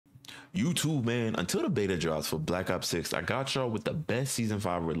YouTube, man, until the beta drops for Black Ops 6, I got y'all with the best Season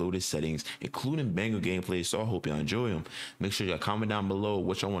 5 reloaded settings, including banger gameplay, so I hope y'all enjoy them. Make sure y'all comment down below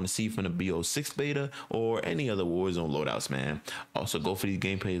what y'all want to see from the BO6 beta or any other Warzone loadouts, man. Also, go for these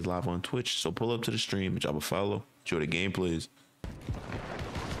gameplays live on Twitch, so pull up to the stream and drop a follow. Enjoy the gameplays.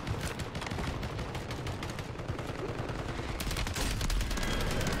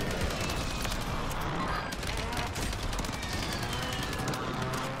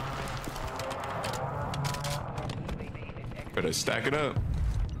 Better stack it up.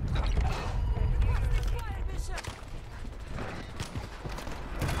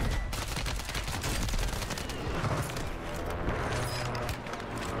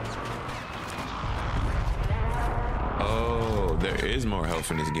 Oh, there is more health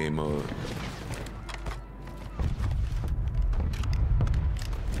in this game mode.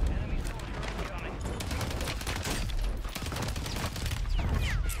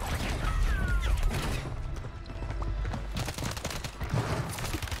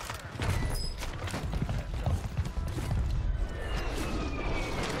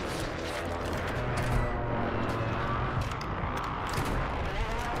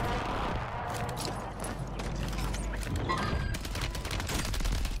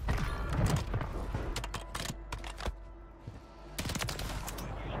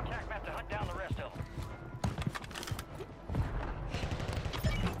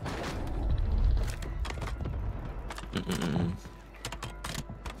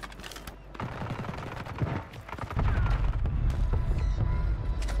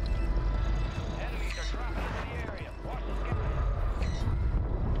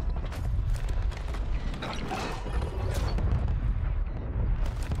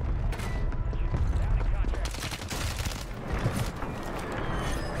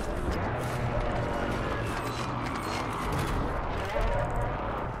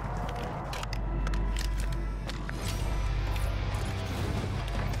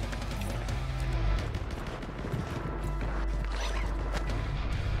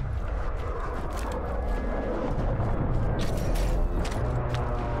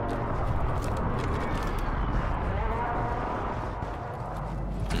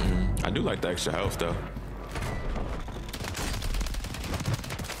 I do like the extra health though.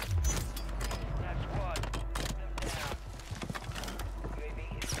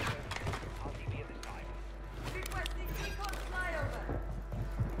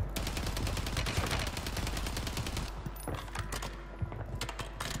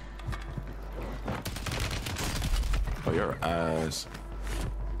 Oh, your ass.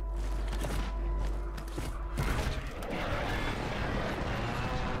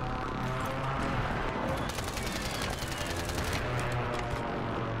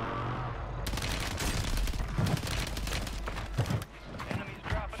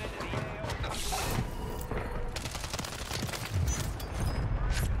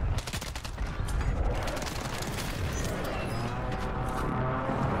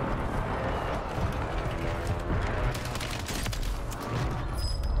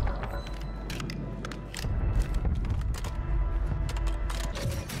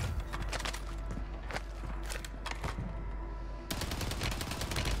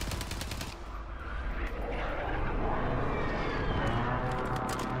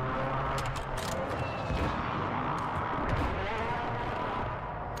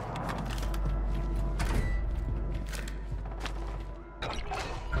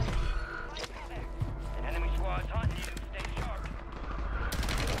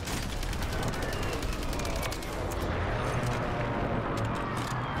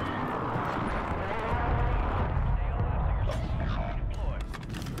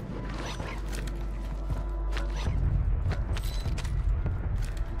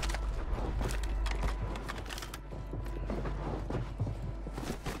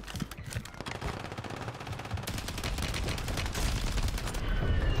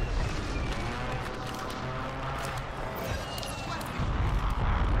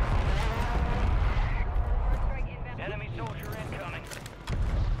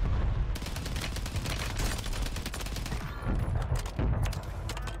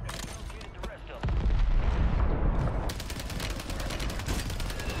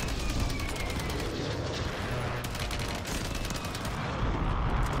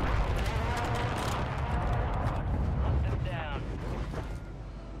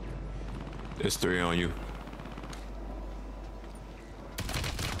 There's 3 on you.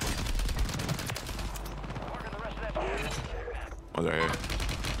 Oh, they're here.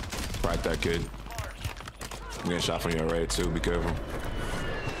 Right, that kid. I'm getting shot from your right too. Be careful.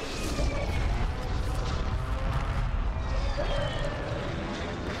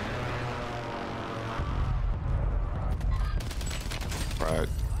 Right.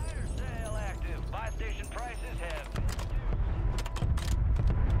 Sale active. Buy station prices have.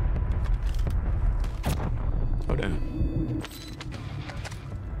 Oh damn.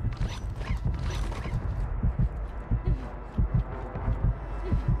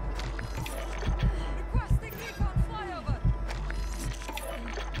 Requesting recon flyover.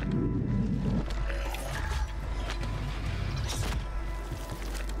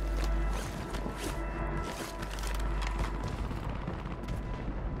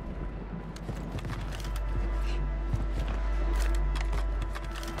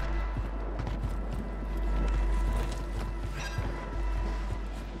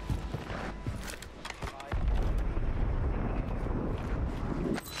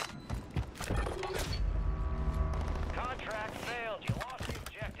 Contract failed. You lost the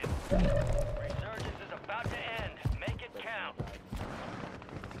objective. Resurgence is about to end. Make it count.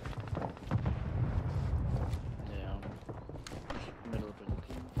 Yeah. Middle of the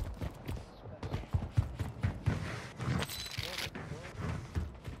team.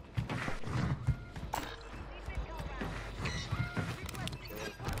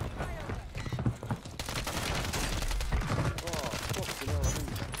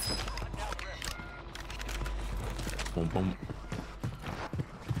 Boom, boom.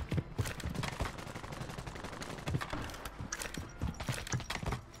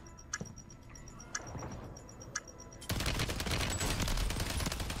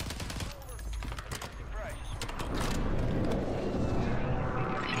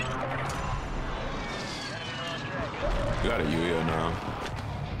 You got a UAV now.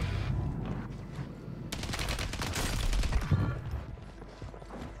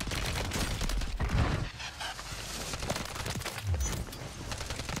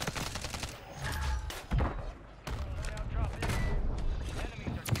 Loadout drop in.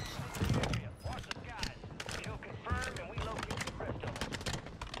 Enemies are in the area. Watch the skies. Kill confirmed and we locate the rest of them.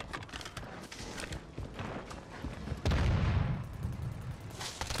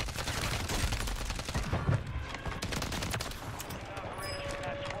 Operators from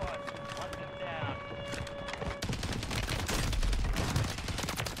that squad. Hunt them down.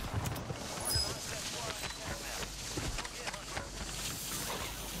 Mark the rest of that squad on the attack map. Go get hunting.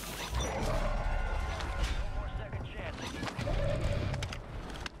 No more second chances.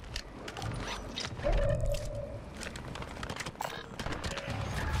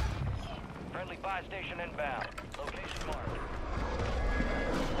 Friendly buy station inbound. Location marked.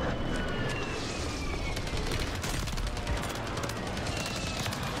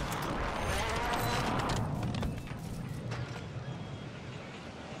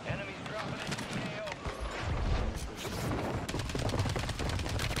 Enemies dropping into the AO.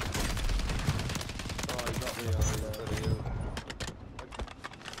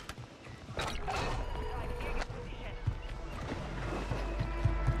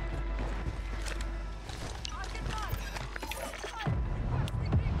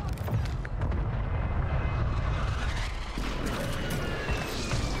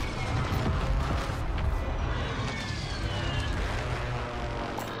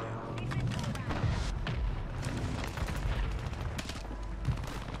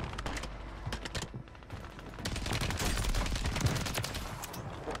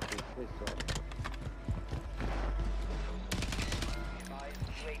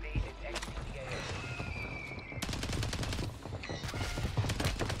 UAV is exiting the AO.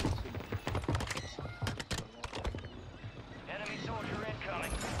 Enemy soldier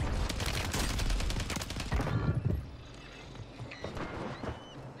incoming.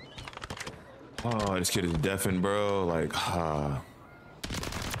 Oh, this kid is deafened, bro. Like,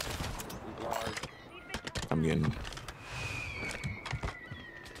 I'm getting.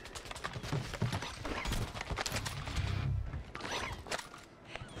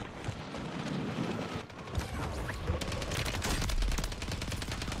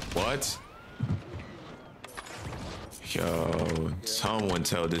 What? Yo, someone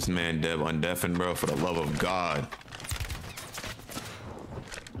tell this man Dev undeafened, bro, for the love of God.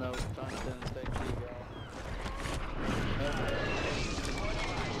 No, Jonathan, thank you, y'all.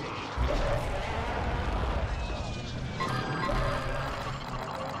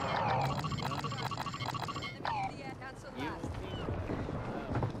 Cancel that.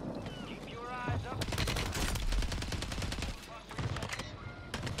 Keep your eyes up.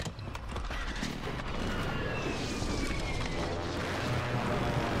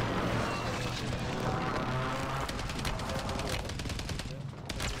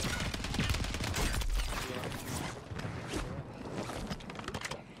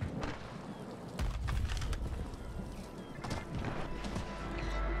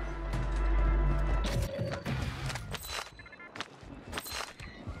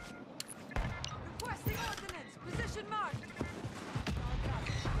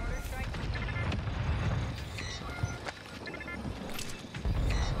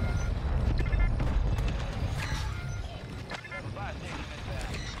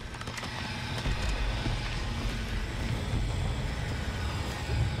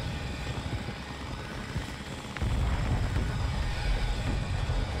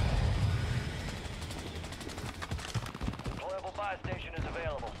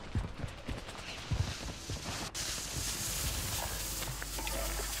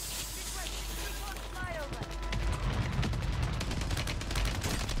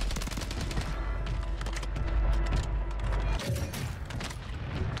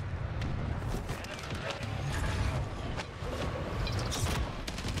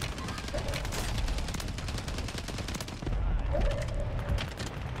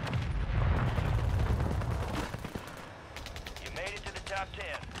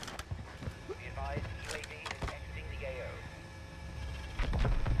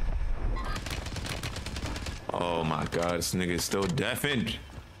 god, this nigga is still deafened.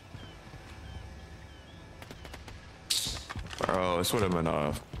 Bro, this would have been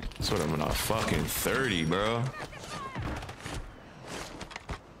a fucking 30, bro.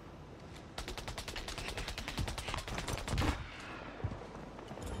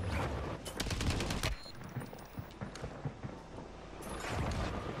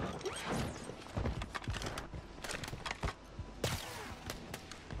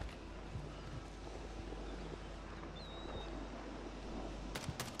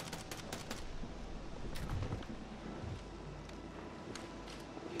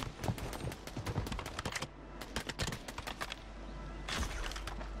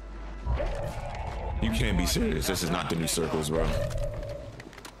 You can't be serious. This is not the new circles, bro.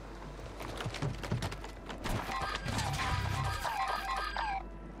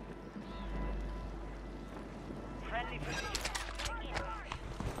 Friendly position.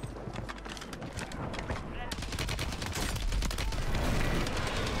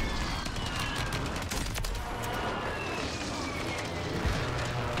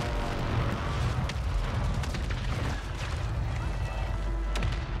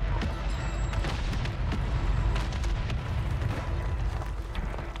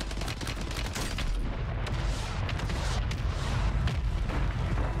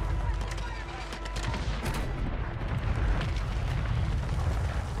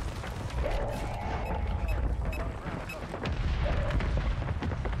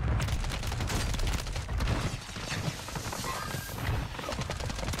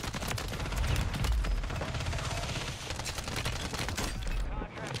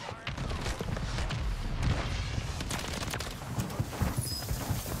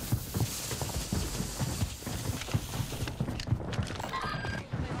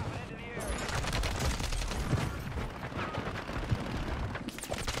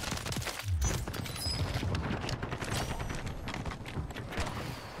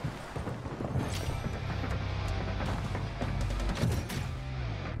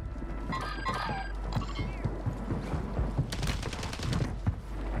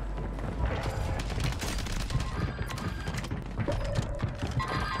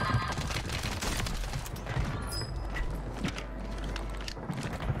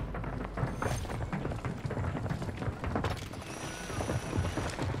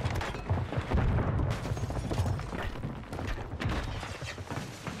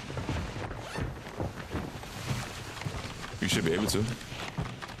 You should be able to.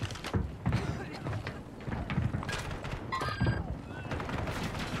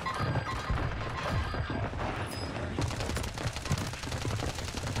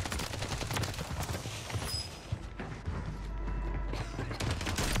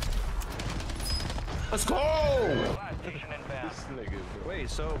 Let's go! Station inbound. Wait,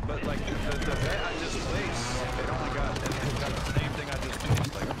 so, but like, the vet I just placed, it only got the same thing I just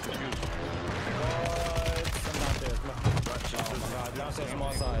placed. Like, I'm confused. Downstairs,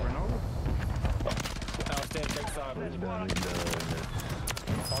 small side. Downstairs, big side.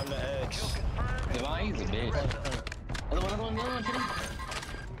 On the edge. Divine is a bitch. Another one, Shitty.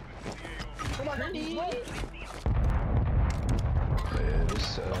 Come on, Randy. Yeah, this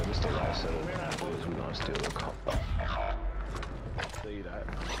the last set of boys. We're gonna steal a couple. See that.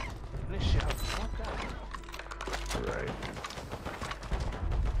 This shit, fuck that. Right.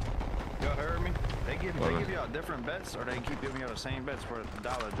 Y'all heard me? They give y'all different bets, or they keep giving y'all the same bets for the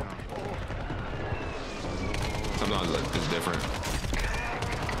dollar jump. Sometimes like, it's different.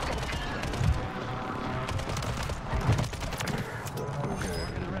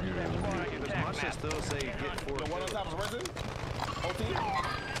 My shit still say get 4 kills. One on top is resin? OT?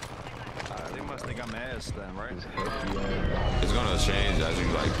 They must think I'm ass then, right? It's gonna change as you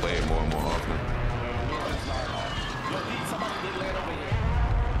like play it more and more often. Yo, D, somebody did land over here.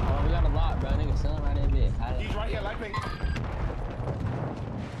 Oh, we got a lot, bro. Nigga selling right there, bitch. He's right here, light pink.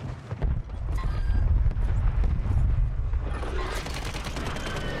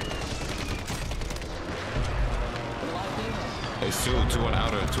 It's two on the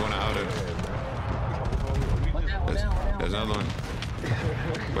outer, two on the outer. One down. There's another one.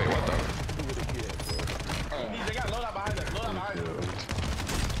 Wait, what the? They got loadout behind us. Loadout behind us.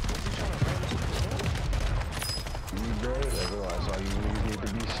 You dead? That's all you need to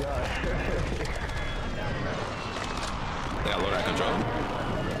be shot. They got loadout control.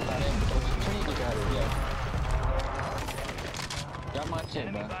 Got my shit,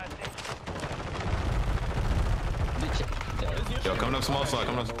 bro. Yo, coming up small side,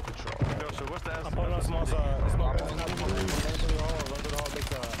 coming up. Yo, so what's the I'm pulling on small side.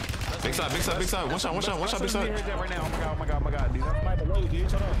 Big side, big side, big side. One shot, big side. right now. Oh my god, dude. Right below you, dude.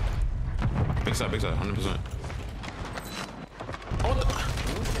 Shut up. Big side, 100%.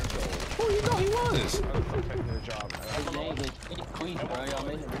 Who you thought he was? His name is Queen, bro. Y'all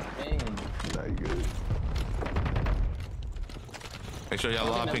made him his name. Nah, you good. Make sure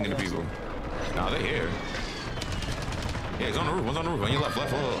y'all live pinging the people. Nah, they here. Yeah, he's on the roof. One's on the roof. On your left.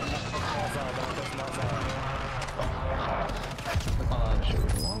 Shit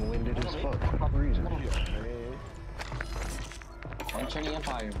was long-winded as fuck. For what reason? And Trinity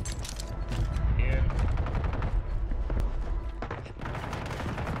Empire.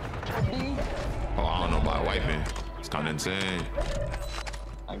 Oh, I don't know about wiping. It's kind of insane.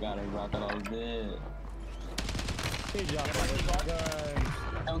 I got it, bro. I thought I was dead.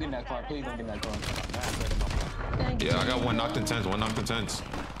 Don't get in that car. Please don't get in that car. Yeah, I got one knocked in tens. Multiple tens.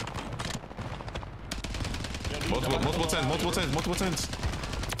 Get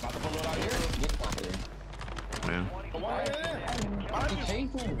out there. Man. He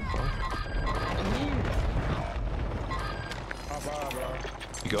chasing.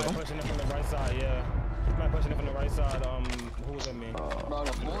 You got him? Pushing it from the right side, yeah. I'm pushing it from the right side. Who was at me? Bro,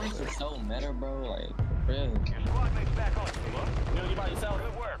 the force is so meta, bro. Like, really. Your squad mate's back on. Yo, you by yourself?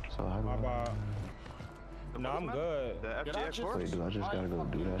 Good work. So how do My I... bad. No, I'm good. The FTX Wait, works? do I just gotta go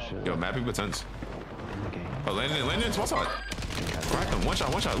do that shit? Yo, mad people tens. Okay. Oh, landing in. Small side. Crack them. One shot.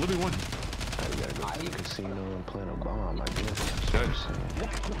 Literally one. I gotta go to the casino and plant a bomb, I guess. Okay.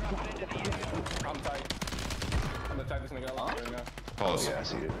 I'm tight. I'm gonna type this nigga out right now. Pause. Yeah, I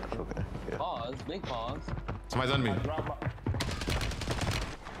see it. Okay. Yeah. Pause. Big pause. Somebody's on me.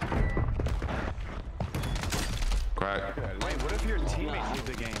 Crack. Wait, what if your teammates leave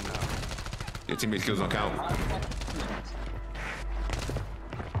the game now? Your teammates kills don't count.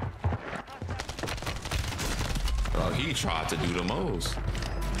 Oh, he tried to do the most.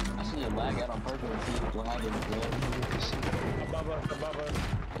 I should just lag out on purpose and see if you'll have it as well. Above us.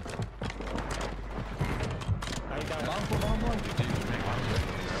 How you down?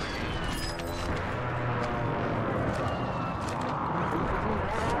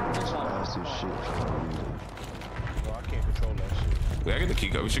 Fast as shit for no reason. Well, I can't control that shit. We gotta get the key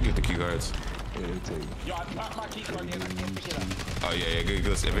card. We should get the key cards. Yeah, they take. Yo, I popped my key card in. I can't pick it up. Oh yeah. Good.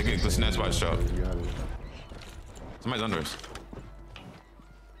 If it gets glisten, that's by the shot. You got it. Somebody's under us.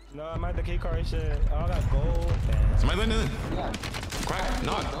 No, I'm at the key card and shit. Oh, I got gold. Damn. Somebody landing in. Yeah. Crack.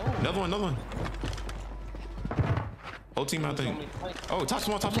 Knock. Another one. Whole team out there. Oh, top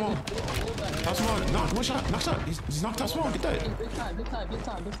small. Top small. Knock. One shot. Knock shot. He's knocked top small. Get that.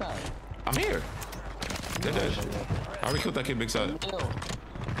 Big side. I'm here. Dead. I already killed that kid big side. Yo,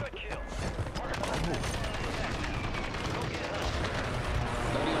 Good kill.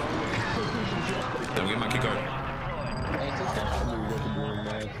 Let me get my key card. hey, just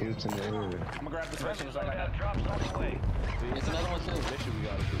It's in the area. I'm gonna grab this mission. It's like I Loadout drops on the way. It's another one too.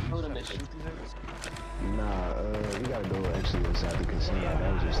 Who the mission? Nah, we gotta go actually inside the casino.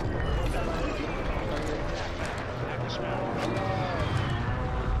 That was just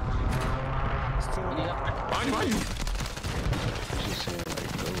Behind you. just saying,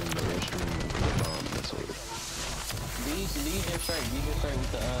 like, go in the restroom and put a bomb. That's all. These just straight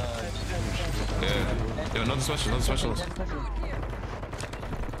with the Yeah. Yo, another specialist.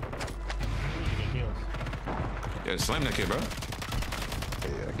 Yeah, slam that kid, bro.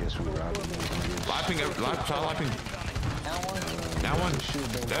 Yeah, I guess we robbed them. Live ping. Now one.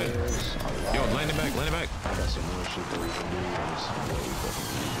 Dead. Yo, land it back. I got some more shit that we can do.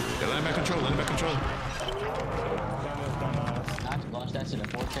 Yeah, land back control. I have to launch that shit in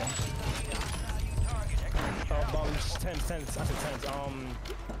 4K. Tens. I said tens.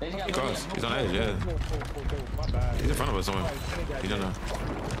 They just got Cross. He's on edge, yeah. My bad. He's in front of us somewhere. He don't know.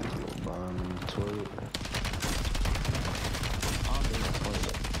 Bomb in the toilet. I'm doing the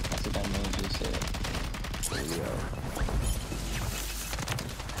toilet. That's what that man just said. Yeah.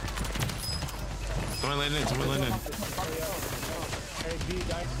 Someone land in. Hey, B,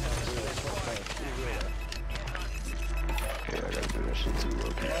 guys. Yeah, I gotta do that shit too,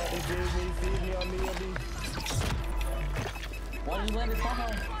 okay. Feed me on me. Why did you let it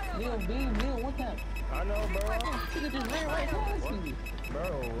fall? Neil, what that? I know, bro. You just ran right past me. Bro,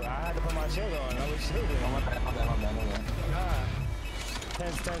 I had to put my shield on. I was shielding. Oh, my bad. God.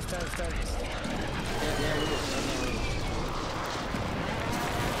 Tens.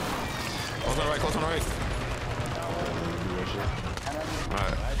 Close on the right.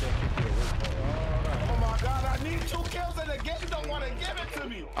 Alright. Oh my God, I need 2 kills in the game. Don't want to give it to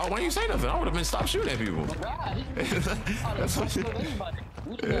me. Oh, why didn't you say nothing? I would have been stopped shooting at people. That's what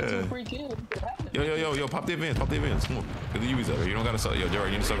We just got 2 free kills. Yo, pop the advance. Come on. Get the UVs out here. You don't gotta sell. Yo,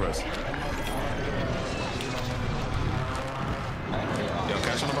 Jared, you need to rest. Yo,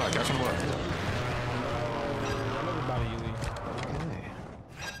 cash on the bar.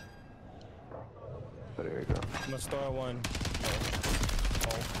 I'm gonna store one.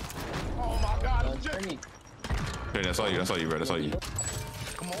 Oh my God, I'm just. Hey, that's all you, bro. That's all you.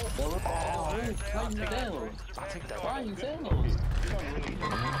 Come on. Why you fail? Why you fail?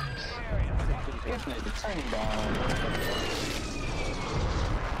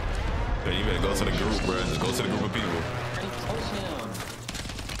 Yeah, you better go to the group, bro. Just go to the group of people.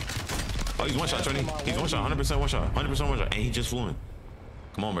 Oh, he's one shot, Tony. He's one shot, 100% one shot, 100% one shot, and he just flew in.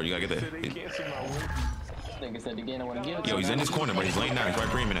 Come on, bro. You gotta get that. Nigga said again, I wanna give it. Yo, he's in this corner, but he's laying down. He's right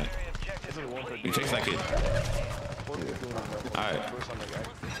premium that. You chase that kid. All right.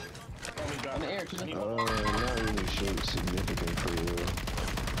 On the air, keep it. Not really shit significant for you.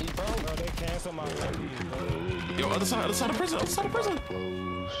 Bro, they cancel my Yo, other side of prison,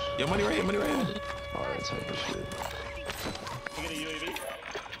 Close. Yo, money right here, All that type of shit.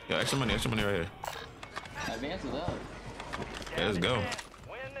 Yo, extra money right here. Advance is up. Yeah, let's go.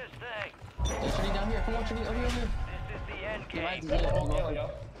 Win this thing. Hey, Trinity down here. Come on, Trinity, over here. This is the end Get right game. to the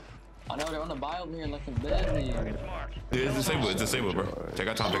I know they're on the buy over here like some busy. Yeah, it's disabled, bro. Take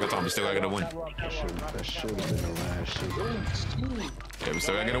our time. We still gotta get a win. That should have been the last shit. Yeah, we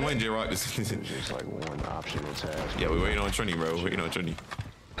still gotta get a win, J-Rock. Just like one optional task. Yeah, we waiting on Trini, bro. Waiting on Trini.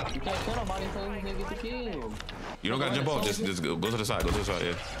 You can't kill nobody until you can get the kill. You don't gotta jump off. Just go to the side. Go to the side,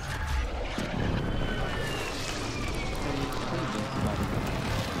 yeah.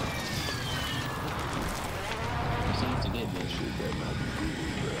 To get this shit, that might be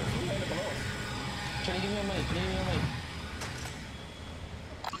good. Try to give me a mic.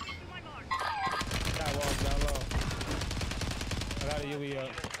 Down low. I got a UV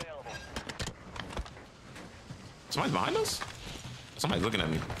up. Somebody's behind us? Somebody's looking at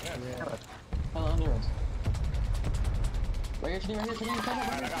me. Hello, under us. Right here, Trini.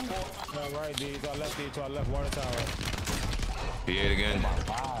 No, right, D. To our left, water tower. P8 again.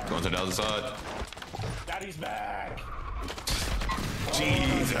 Going to the other side. Daddy's back.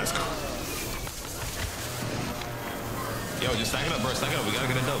 Jesus. Yo, just stack it up, bro. Stack it up. We gotta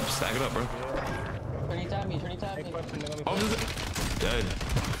get a dub. Stack it up, bro. Trini, tap me. Oh, this is it. Dead.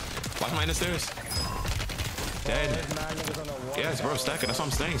 Watch my in the stairs. Dead. Yes, bro. Stack it. That's what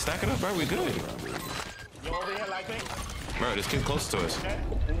I'm saying. Stack it up, bro. We good. You over here like me? Bro, this kid's close to us.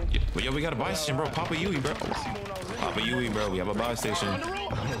 Yeah, but yo, we got a buy station, bro. Papa Yui, bro. Papa Yui, bro. We have a buy station.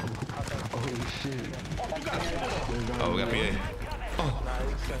 Oh, we got PA. Oh.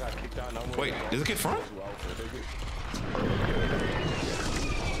 Wait, is a kid front?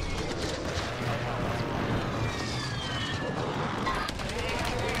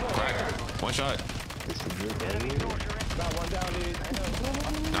 Crack. One shot. Got one down, dude.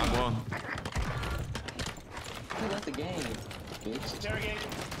 Knock one. That's the game, bitch.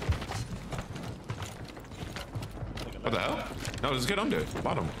 What the hell? No, there's a kid under.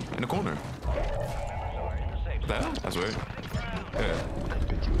 Bottom. In the corner. What the hell? That's weird. Yeah.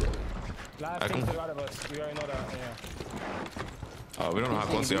 Last team's a lot of us. We already know that, yeah. Oh, we don't know how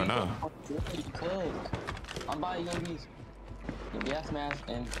close they are now. I'm buying UAVs. The gas mask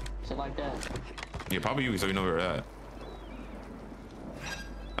and shit like that. Yeah, probably you, so you know where we're at.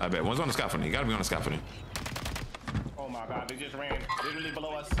 I bet. One's on the scaffolding. You gotta be on the scaffolding. Oh my God, they just ran literally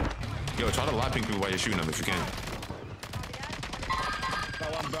below us. Yo, try to live ping people while you're shooting them if you can.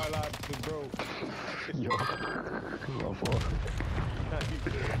 That one bro, bro. Yo. My fault.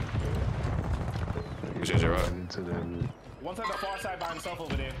 Good shit, J-Rock. One's at the far side by himself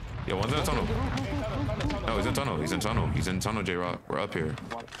over there. Yo, one's in the tunnel. Hey, tunnel. No, he's in tunnel. He's in tunnel, J-Rock. We're up here.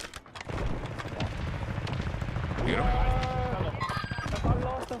 You get him? If I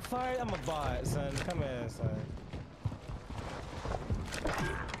lost the fight, I'm a bot, son. Come here, son.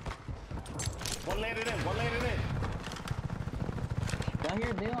 One landed in. Down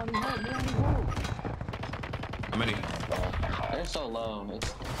here, they on these How many? They're so low. The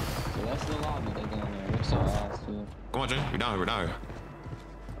rest of the lobby, they down there. They're so ass, too. Come on, Jay. We're down here.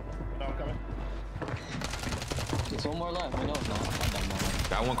 No, I'm coming. There's one more left. We know it's not.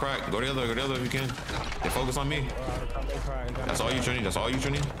 Got one crack. Go the other if you can. They focus on me. That's all you, Trini.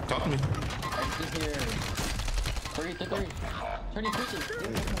 Talk to me. Just here. 33. 33.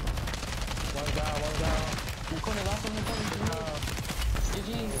 One down. In the corner, last one in the corner. GG.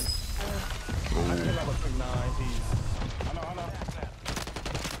 I feel like a big 9 piece. I know.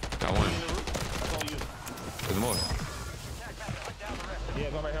 Got one. That's all you. There's more. Yeah,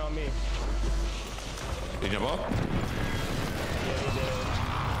 come right here on me. Did you jump off? Yeah, he did.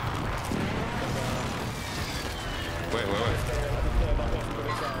 Wait.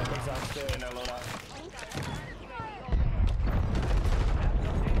 In that loadout.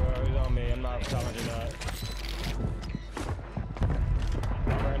 Bro, he's on me. I'm not challenging that.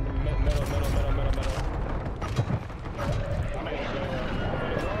 We're in the middle.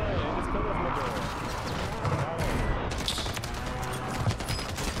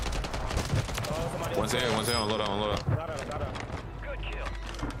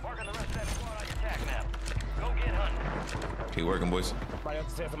 Keep working, boys. Somebody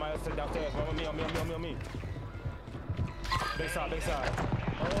upstairs, somebody else downstairs. On me, on me, on me, on me, on me. Big side, big side.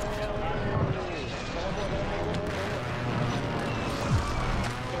 Oh.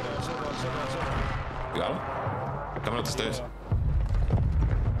 You got him? Coming up the stairs. Right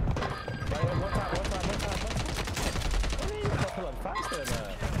here, one time. I mean, you're pull up faster than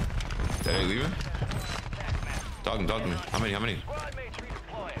that. That ain't leaving? Talk to me. How many? Squad mates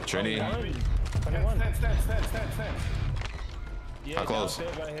redeploying. Trinity. 21. Stand. Yeah, How close?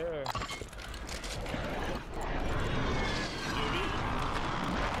 downstairs right here.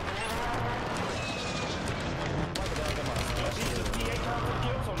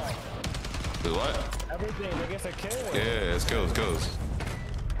 Do what? Everything, they get a kill. Yeah, it's kills.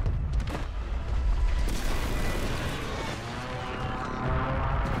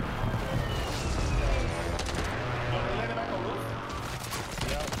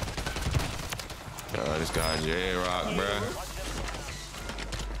 This guy J-Rock, bruh.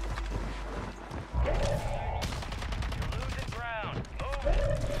 Losing ground.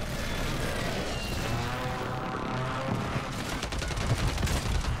 Move.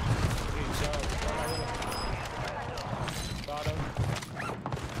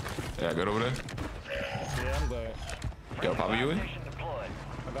 Yeah, good over there? Yeah, I'm good. Yo, Papa, you in? Station deployed.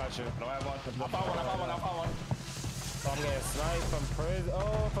 I got you. No, I have one. I found one. So I'm getting sniped from prison.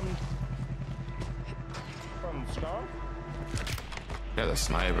 Oh, from Scar? Yeah, the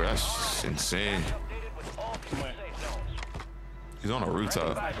sniper. That's insane. Updated with all fuel safe zones. He's on a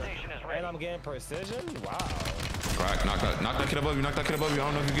rooftop. Station is ready. And I'm getting precision? Wow. Crack, knock that kid above you. Knock that kid above you. I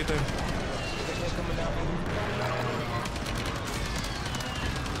don't know if you get there. Coming down.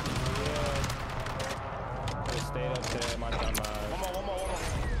 Yeah. Stayed up there. My time. One more.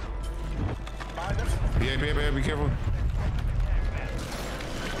 Yeah, be careful.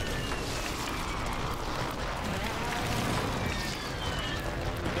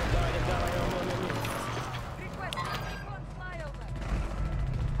 Requesting recon flyover.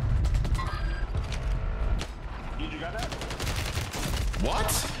 You got that?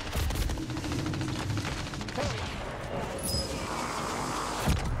 What?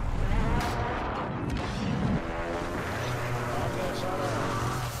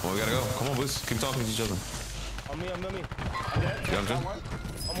 Well, we gotta go. Come on, boys. Keep talking to each other. On me. You got him, too?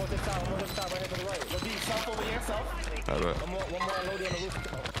 I'm on this side right here to the right. Look, you south over here, south. All right. One more loaded on the roof.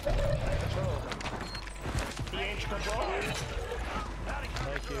 Control. He ain't control.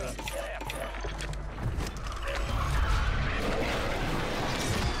 Thank you.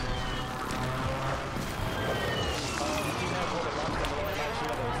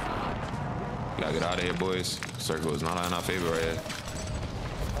 We gotta get out of here, boys. Circle is not in our favor right here.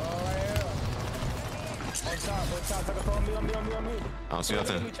 On top, on me. I don't see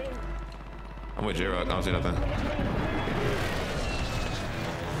nothing. I'm with J-Rock. I don't see nothing.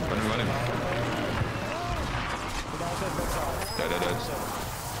 Running. Dead.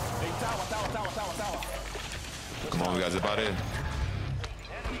 Big tower. Come on, we gotta zip out of here.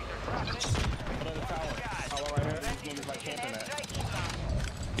 Another tower. Tower right here. These niggas like camping at.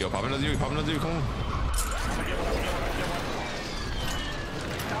 Yo, pop another U. Come on.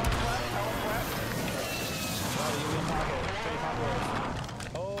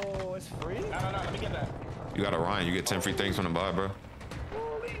 Oh, it's free? No, let me get that. You got a Ryan. You get 10 free things from the buy, bro.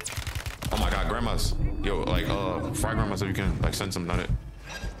 Oh my God, grandmas. Yo, like, fry grandmas so you can, like, send something on it.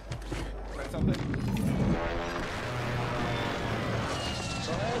 Say something.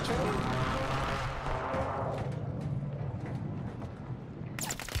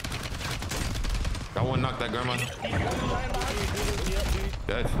 Got one knock that grandma.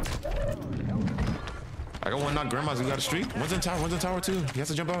 Dead. I got one knock grandmas. We got a streak. One's in tower too. He has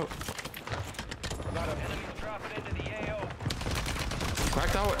to jump out. Dropping into the AO.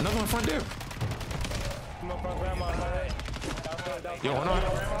 Cracked out. Another one front there. Yo, one on.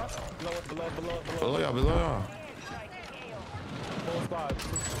 Below y'all. Full squad.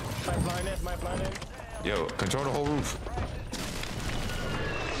 My blind in. Yo, control the whole roof.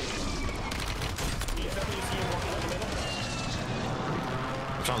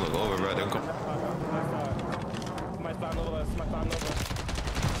 I'm trying to look over, bro. They come. My climb over.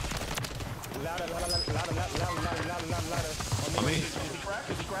 Ladder. On me. Is he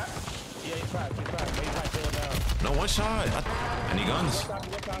cracked? Yeah, he's cracked. But he's like going down. No, one shot. I need guns.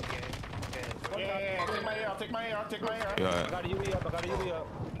 Yeah. Take my air. Yeah. I got a UV up.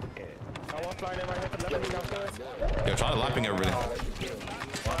 I want flying in right here. Let me downstairs. Yo, try lapping everything.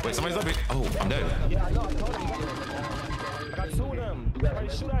 Wait, somebody's up here. Oh, I'm dead. Yeah, I know. I told him. I got two of them. Somebody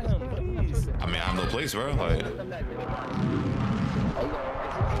shoot at him, please. I mean, I have no place, bro. Like, There's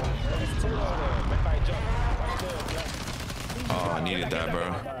two over there. Make I jump. Right there. I needed that,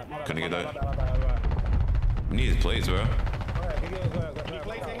 bro. Couldn't get that. My bad. We need his plates, bro. Go ahead.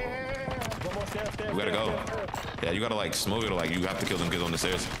 One more stairs. We gotta go. Yeah, you gotta like smoke it, or like you have to kill them kids on the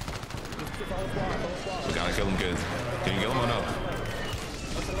stairs. We gotta kill them kids. Can you kill them or no?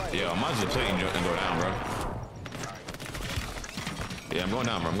 Yeah, I might just plate and go down, bro. Yeah, I'm going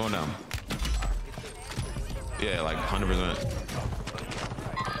down, bro. I'm going down. Yeah, like 100%.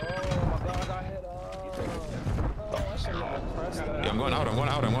 Oh my god, I got hit. I shouldn't have pressed that. Yeah, I'm going out. I'm going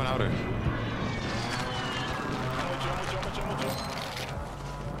out. I'm going out there.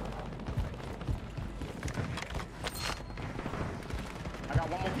 I got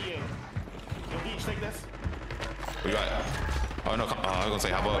one more PA. Yo, Geach, take this. What you got? Oh no! I was gonna say,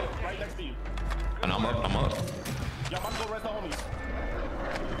 how about? Right next to you. And I'm up. I'm up. Yo, I'm about to go rest the homies.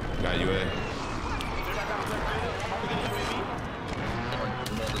 Got you, eh?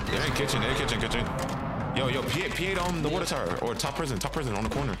 They're in kitchen. They're in kitchen. Yo, PA on the water tower or top prison on the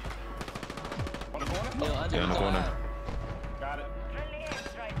corner. On the corner? Yeah, on the corner. Got it. Friendly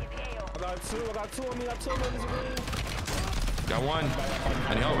airstrike in the AO. I got two on me. This room. Got one.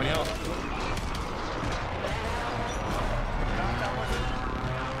 Any help?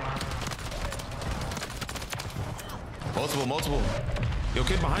 Multiple. Yo,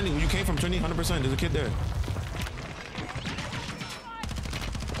 kid behind you. Where you came from, Trinity? 100%. There's a kid there.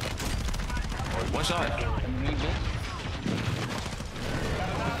 One shot.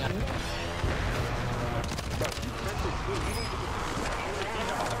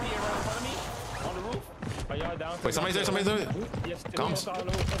 Are y'all down? Wait, somebody's there. Yes, Comes. on the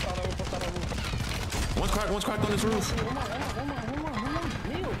roof. One's cracked on this roof.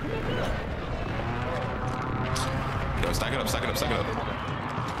 Yo, stack it up.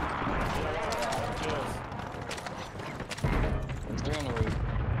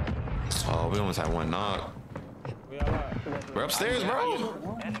 Oh, we almost had one knock. We all right. We're upstairs, bro.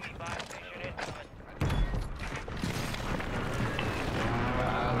 Enemy buy station incoming.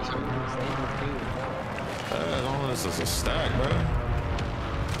 This is a stack, bro.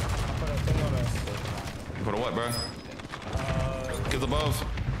 Put a thing on us. You put a what, bro? Kids above.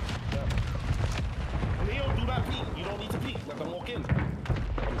 Leo, do not peek. You don't need to peek. Let them walk in.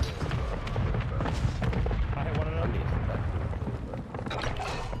 I hit one of them.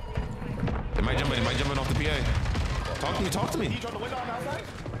 They might jump in off the PA. Talk to me. He dropped the window on the outside.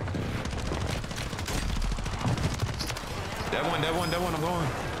 That one, I'm going.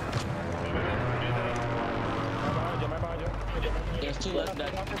 Behind you. There's two left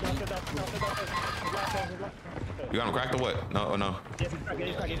back. You got him cracked or what? No, oh no. Yes, he's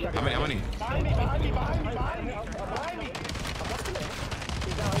cracked. How many? Behind me.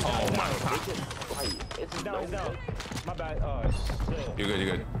 Oh my god. He's down. My bad. Oh, shit. You're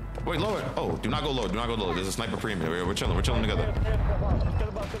good. Wait, lower. Oh, do not go low. There's a sniper premium. We're chilling together.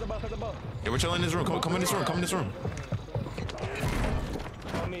 To the ball. Yeah, we're chilling in this room. Come in this room.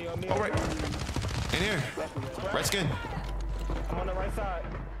 On me. All right. In here. Red skin. I'm on the right side.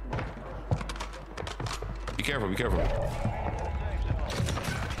 Be careful.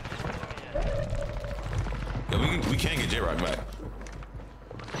 Yeah, we can't get J-Rock back.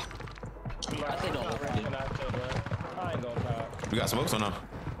 I think don't worry. I ain't gonna cry. We got smokes or no?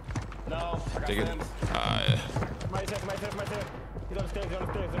 No, I got Take it. friends. Yeah. My tip. He's on the stairs. He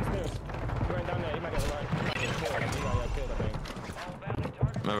ran down there. He might get a line. He might get killed, I think.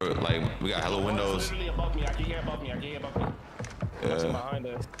 Remember, like, we got hello windows. Literally above me. I can hear above me. Watching Yeah. behind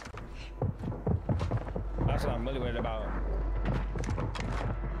us. That's what I'm really worried about.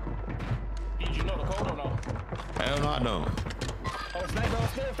 Did you know the code or no? Hell no, I don't. Oh, sniper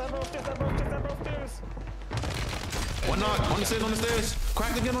upstairs. One knock. On the stairs.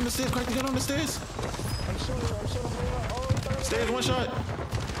 Cracked again on the stairs. I'm shooting. Oh, Stairs, one shot.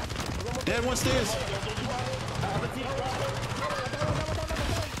 Dead, one stairs.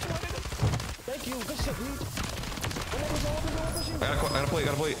 thank you. Good shit, dude. I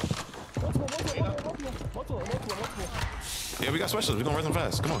gotta play. Multiple. Yeah, we got specialists. We're gonna run them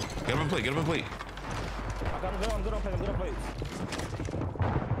fast. Come on. Get them in plate. I'm good on plates.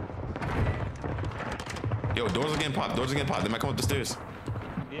 Yo, doors are getting popped. They might come up the stairs.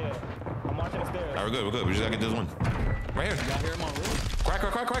 Yeah. I'm watching the stairs. Alright, we're good. We just gotta get this one. Right here. Got here on my roof. Crack.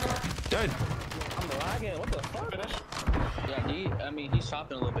 Dead. I'm lagging. What the fuck? Yeah, he's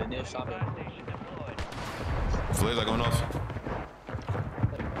shopping a little bit. Near shopping. Station deployed. Flares are going off.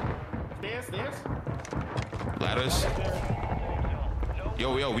 Stairs. Ladders.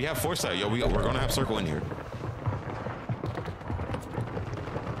 Yo, we have foresight. Yo, we're gonna have circle in here.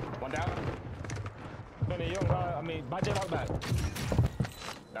 One down. Buy J-Rock back.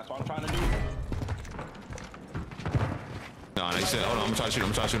 That's what I'm trying to do. No, No, he said, hold on, I'm trying to shoot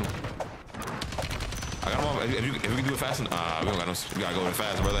him. I got him off. If we can do it fast, we don't got no. We gotta go in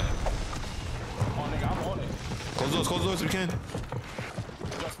fast, brother. Oh, nigga, I'm on it. Close the doors if we can.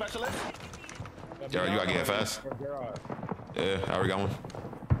 You a specialist? Yeah, you gotta get it fast. Yeah, I already got one.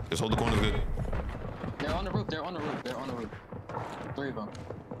 Just hold the corners good. They're on the roof. 3 of them.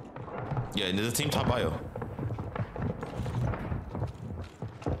 Yeah, and there's a team top bio.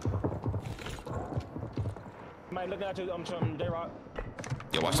 Mate, looking at you, I'm from J-Rock.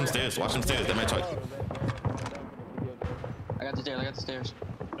 Yeah, watch them stairs. That might try. I got the stairs.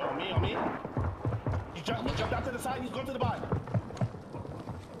 On me. You jumped out to the side, he's going to the bottom.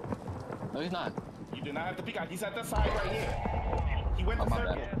 No, he's not. You do not have to peek out. He's at the side right here. He went to my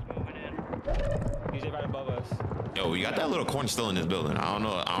circle. bad. He's right above us. Yo, we got that little corner still in this building. I don't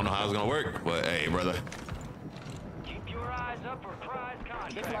know how it's gonna work, but hey, brother. Keep your eyes up for prize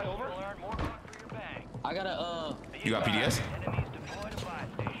contracts. They fly over? You'll earn more buck for your bang. I got a You got PDS? Enemies deployed to buy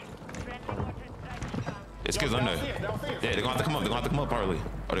station. It's kids under. Downstairs. Yeah, they're gonna have to come up. Partly.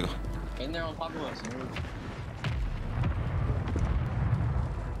 Oh, they go. in there on top of us.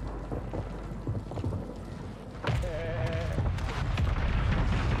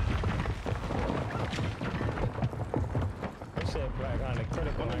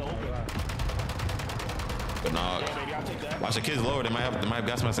 But nah, watch the kids lower. They might have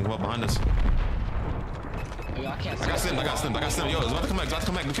gas masks and come up behind us. Yo, I can't see. I got stim. Yo, it's about to come back.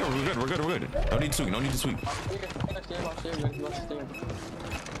 Be careful. We're good. No need to tweak.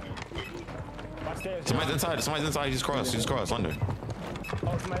 Somebody's inside. He's crossed under.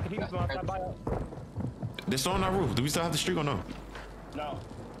 Oh, somebody, people from outside by us. They're still on our roof. Do we still have the streak or no?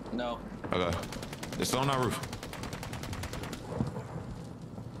 No. Okay. They're still on our roof.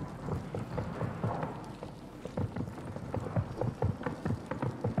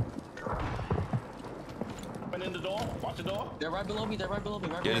 Open in the door. Watch the door. They're right below me. Yeah,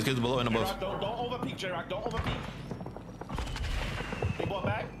 there's kids below and above. Don't overpeak, J-Rock. Don't overpeak. They bought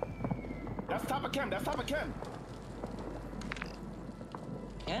back. That's top of chem.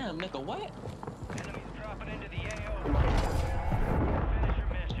 Damn, nigga, what? Enemies dropping into the AO. Finish your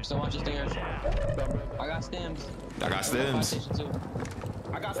mission. So watch the stairs. I got stems. I got stems.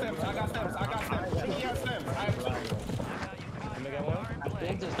 I got stems. He has stems. I have two.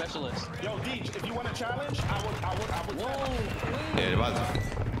 Stems and specialist. Yo, Deej, if you want a challenge, I would. Whoa! Yeah, they're about to.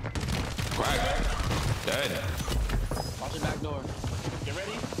 Crack. Dead. Watch the back door. Get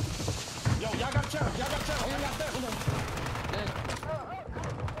ready? Yo, y'all got a challenge. Y'all got stems. Dead.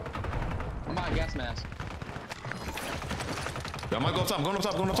 I'm buying gas mask. Yeah, I might go up top. I'm going up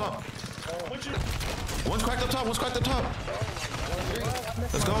top. What you? One's cracked up top. Let's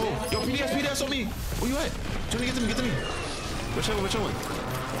go. Yo, PDS on me. Where you at? Jimmy, get to me. Which one? Dead.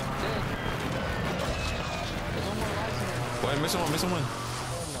 Wait, missing one.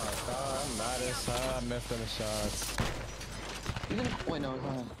 Oh my god, I'm mad as hell. I missed them shots. Wait, no, it's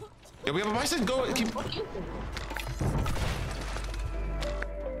not him. Yeah, we have a bicycle. Go. Yo,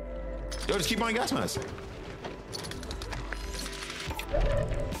 just keep buying gas masks.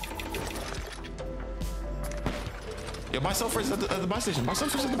 Yo, buy self first at the buy station.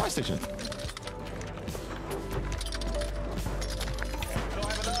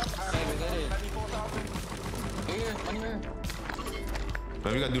 Here, money here.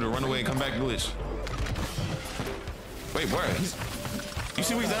 Man, we gotta do the runaway and come back glitch. Wait, where? You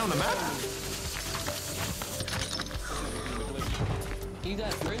see where he's at on the map? He's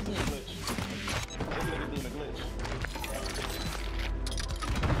at prison.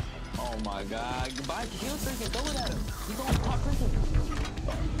 Oh my god. Goodbye, kill prison. Throw it at him. He's on top prison.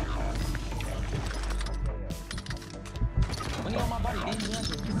 Money on my body. Didn't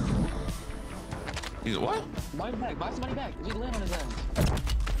answer. He's what? Buy somebody back. Just land on his ass.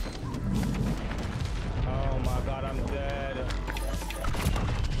 Oh my god, I'm dead.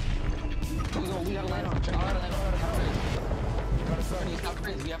 We gotta land on him.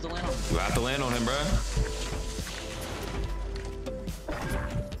 We have to land on him. We have to land on him, bruh.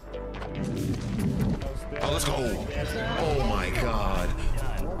 Oh, let's go. Oh my god.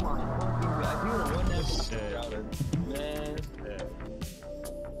 Man.